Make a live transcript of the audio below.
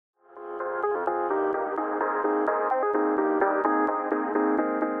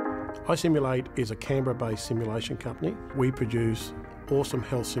iSimulate is a Canberra-based simulation company. We produce awesome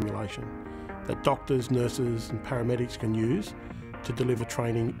health simulation that doctors, nurses and paramedics can use to deliver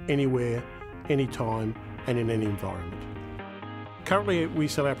training anywhere, anytime and in any environment. Currently we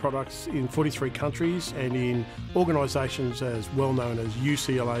sell our products in 43 countries and in organisations as well known as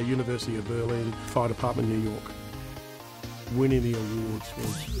UCLA, University of Berlin, Fire Department New York. Winning the awards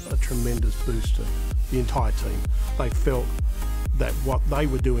was a tremendous boost to the entire team. They felt that what they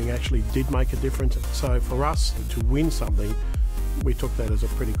were doing actually did make a difference. So for us to win something, we took that as a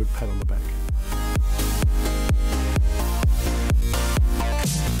pretty good pat on the back.